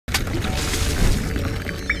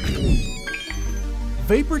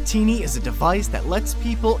Vaportini is a device that lets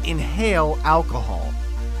people inhale alcohol.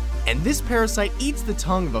 And this parasite eats the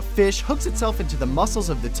tongue of a fish, hooks itself into the muscles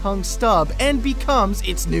of the tongue stub, and becomes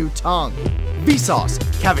its new tongue. Vsauce,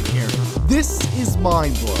 Kevin here. This is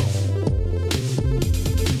mind blow.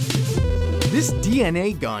 This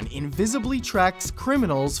DNA gun invisibly tracks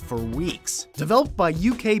criminals for weeks. Developed by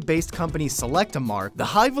UK-based company Selectamark, the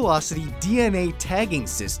high-velocity DNA tagging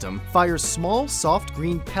system fires small, soft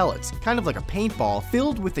green pellets, kind of like a paintball,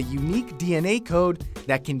 filled with a unique DNA code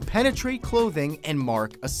that can penetrate clothing and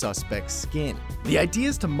mark a suspect's skin. The idea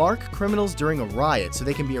is to mark criminals during a riot so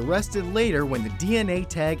they can be arrested later when the DNA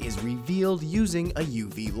tag is revealed using a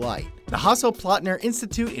UV light. The Hasso-Plattner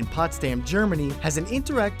Institute in Potsdam, Germany has an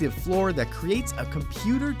interactive floor that creates a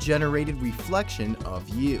computer-generated reflection of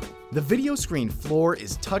you. The video screen floor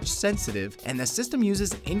is touch-sensitive, and the system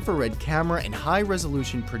uses infrared camera and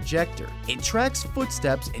high-resolution projector. It tracks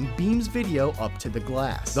footsteps and beams video up to the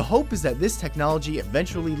glass. The hope is that this technology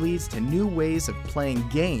eventually leads to new ways of playing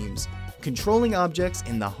games, controlling objects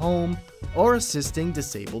in the home, or assisting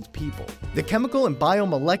disabled people. The Chemical and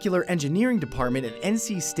Biomolecular Engineering Department at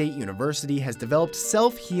NC State University has developed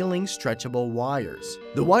self-healing stretchable wires.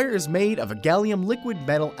 The wire is made of a gallium liquid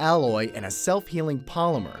metal alloy and a self-healing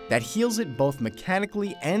polymer that heals it both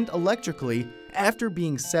mechanically and electrically after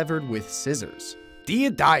being severed with scissors.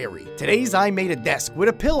 Dear Diary, today's I made a desk with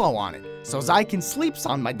a pillow on it, so's I can sleep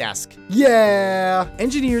on my desk. Yeah!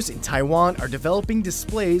 Engineers in Taiwan are developing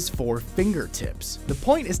displays for fingertips. The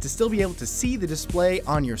point is to still be able to see the display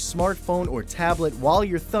on your smartphone or tablet while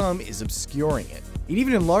your thumb is obscuring it. It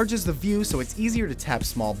even enlarges the view so it's easier to tap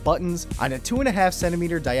small buttons on a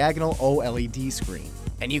 2.5cm diagonal OLED screen.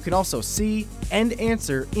 And you can also see and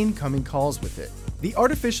answer incoming calls with it. The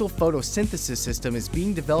artificial photosynthesis system is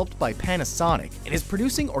being developed by Panasonic and is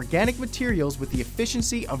producing organic materials with the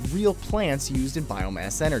efficiency of real plants used in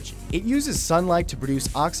biomass energy. It uses sunlight to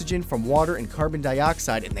produce oxygen from water and carbon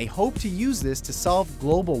dioxide, and they hope to use this to solve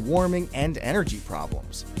global warming and energy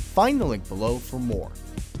problems. Find the link below for more.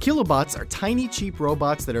 Kilobots are tiny, cheap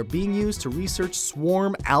robots that are being used to research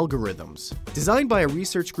swarm algorithms. Designed by a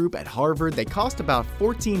research group at Harvard, they cost about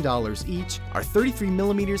 $14 each, are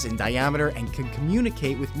 33mm in diameter, and can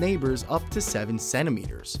communicate with neighbors up to 7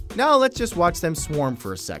 centimeters. Now let's just watch them swarm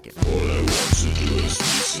for a second. All I want to do is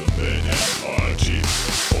meet some men and party.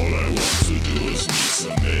 All I want to do is meet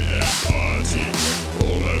some men and party.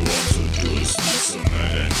 All I want to do is meet some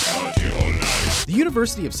men and party all night. The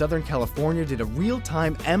University of Southern California did a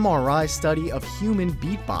real-time MRI study of human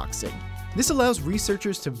beatboxing. This allows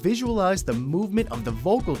researchers to visualize the movement of the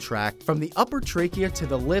vocal tract from the upper trachea to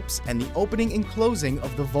the lips and the opening and closing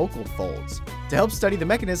of the vocal folds, to help study the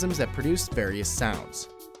mechanisms that produce various sounds.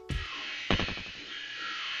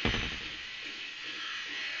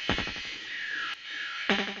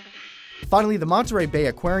 Finally, the Monterey Bay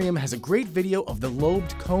Aquarium has a great video of the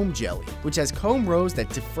lobed comb jelly, which has comb rows that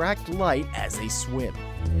diffract light as they swim.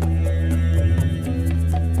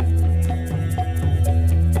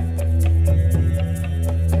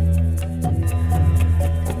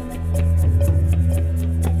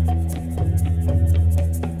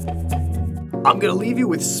 I'm gonna leave you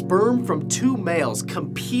with sperm from 2 males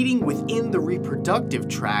competing within the reproductive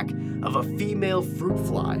tract of a female fruit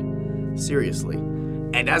fly. Seriously.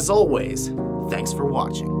 And as always, thanks for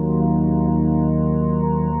watching.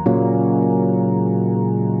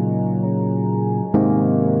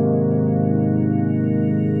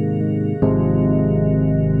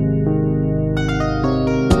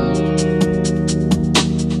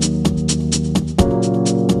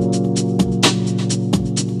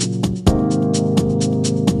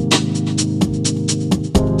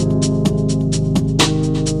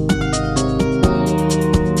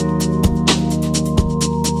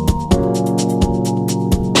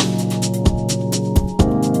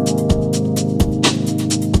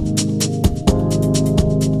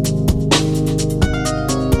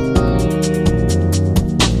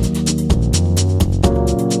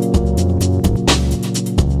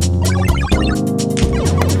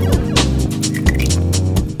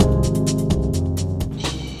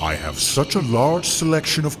 Such a large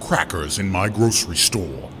selection of crackers in my grocery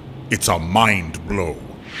store. It's a mind blow.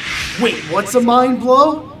 Wait, what's a mind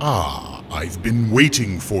blow? Ah, I've been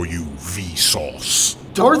waiting for you, Vsauce.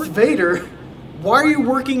 Darth Vader? Why are you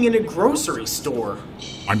working in a grocery store?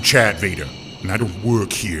 I'm Chad Vader, and I don't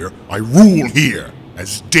work here, I rule here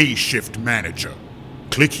as day shift manager.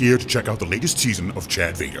 Click here to check out the latest season of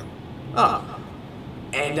Chad Vader.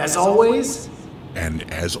 And as always? And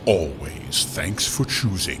as always, thanks for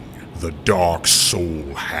choosing the dark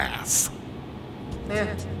soul half.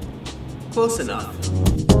 Close enough.